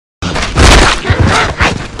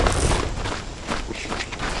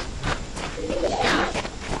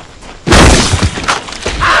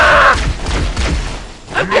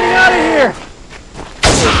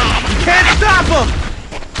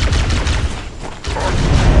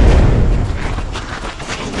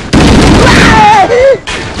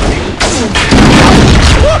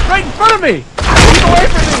front of me! Keep away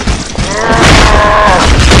from me!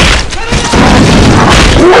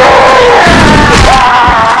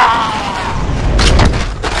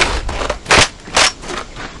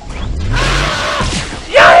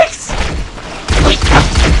 Yikes!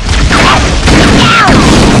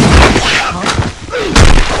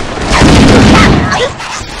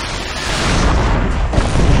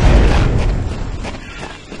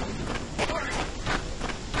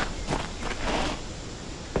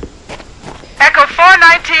 Echo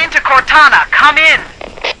 419 to Cortana, come in.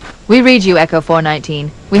 We read you, Echo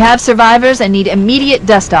 419. We have survivors and need immediate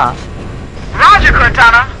dust-off. Roger,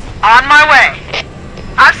 Cortana. On my way.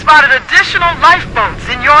 I've spotted additional lifeboats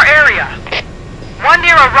in your area. One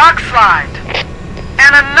near a rock slide,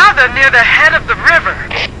 and another near the head of the river.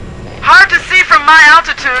 Hard to see from my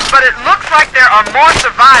altitude, but it looks like there are more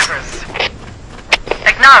survivors.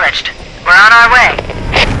 Acknowledged. We're on our way.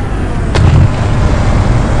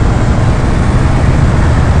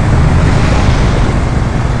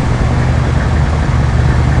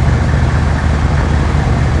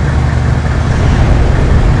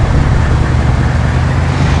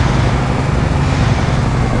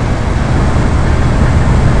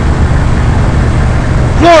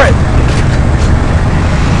 Floor it!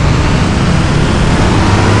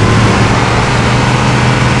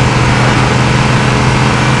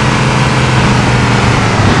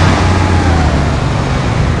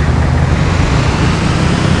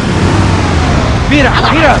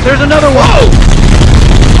 Mira, there's another one! Whoa!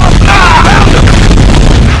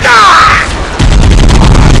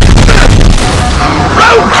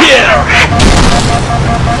 Roadkill!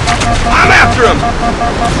 I'm after him!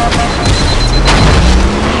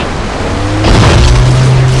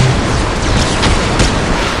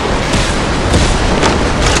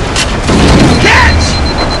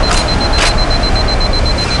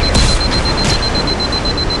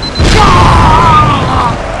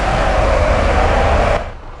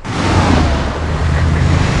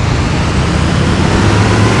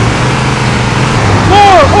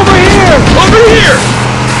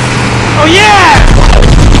 Oh yeah!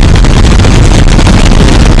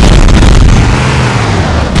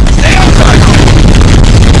 Stay on target!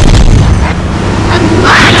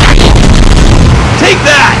 Take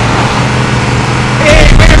that! Hey,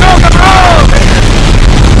 way to go, Cabral!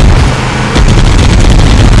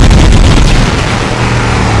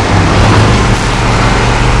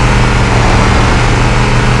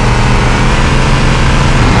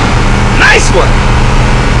 Nice one!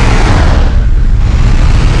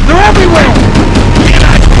 They're everywhere!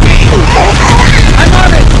 I'm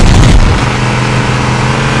on it!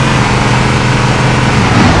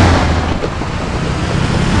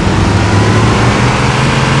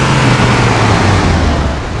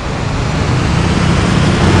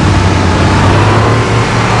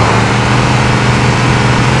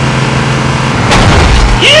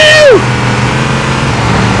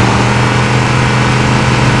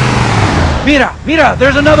 Mira,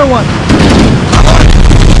 there's another one!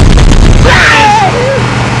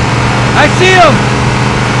 I see him!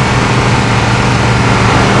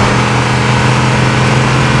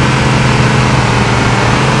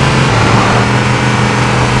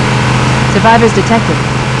 Survivors detected.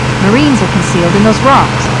 Marines are concealed in those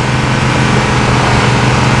rocks.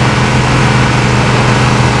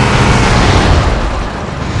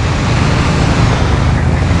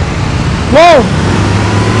 Whoa!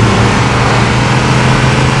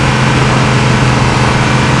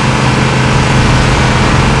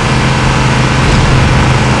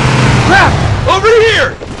 Over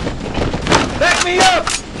here! Back me up!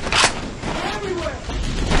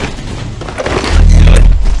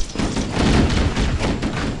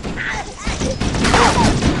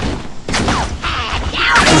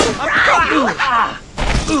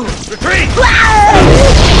 Retreat!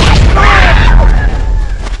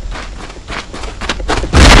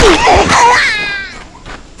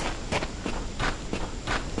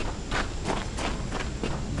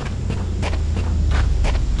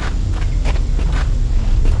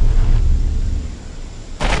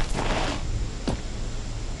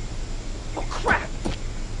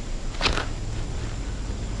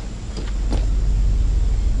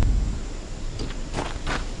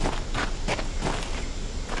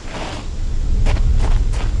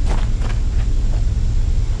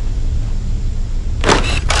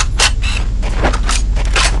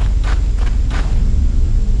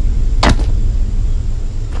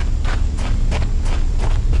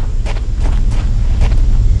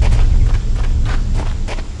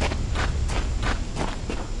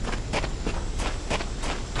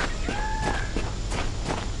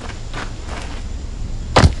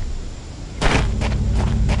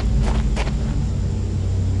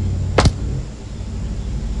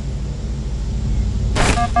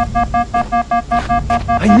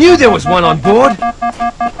 I knew there was one on board!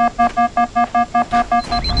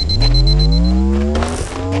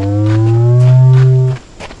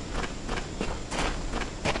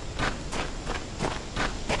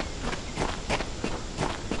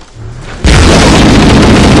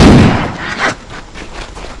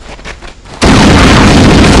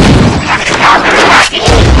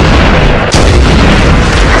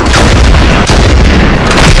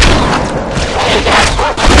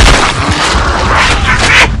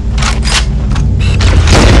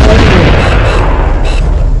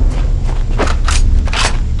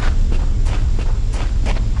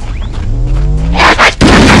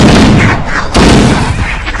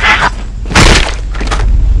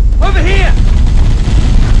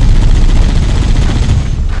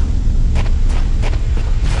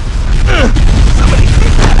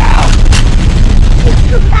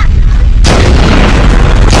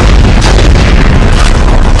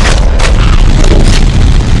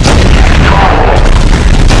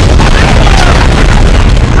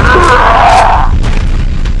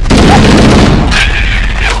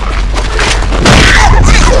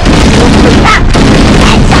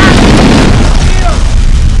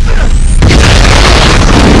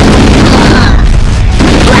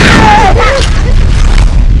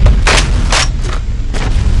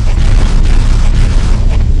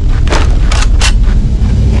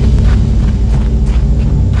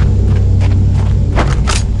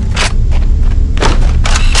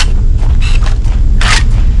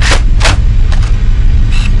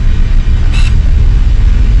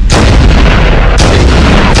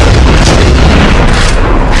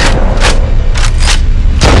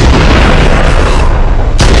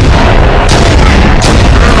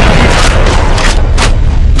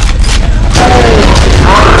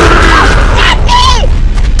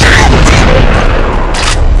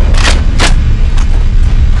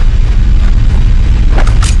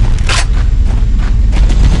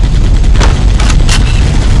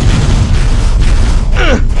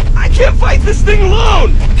 This thing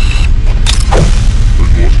alone!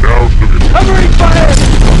 Covering fire!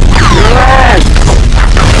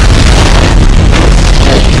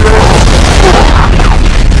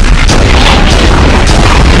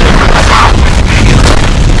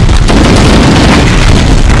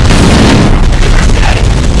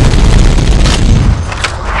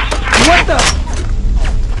 What the?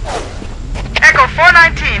 Echo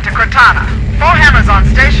 419 to Cortana. Foehammer's on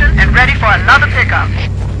station and ready for another pickup.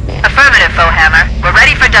 Affirmative, Foehammer. We're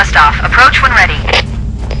ready for dust-off. Approach when ready.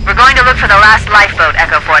 We're going to look for the last lifeboat,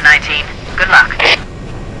 Echo 419. Good luck.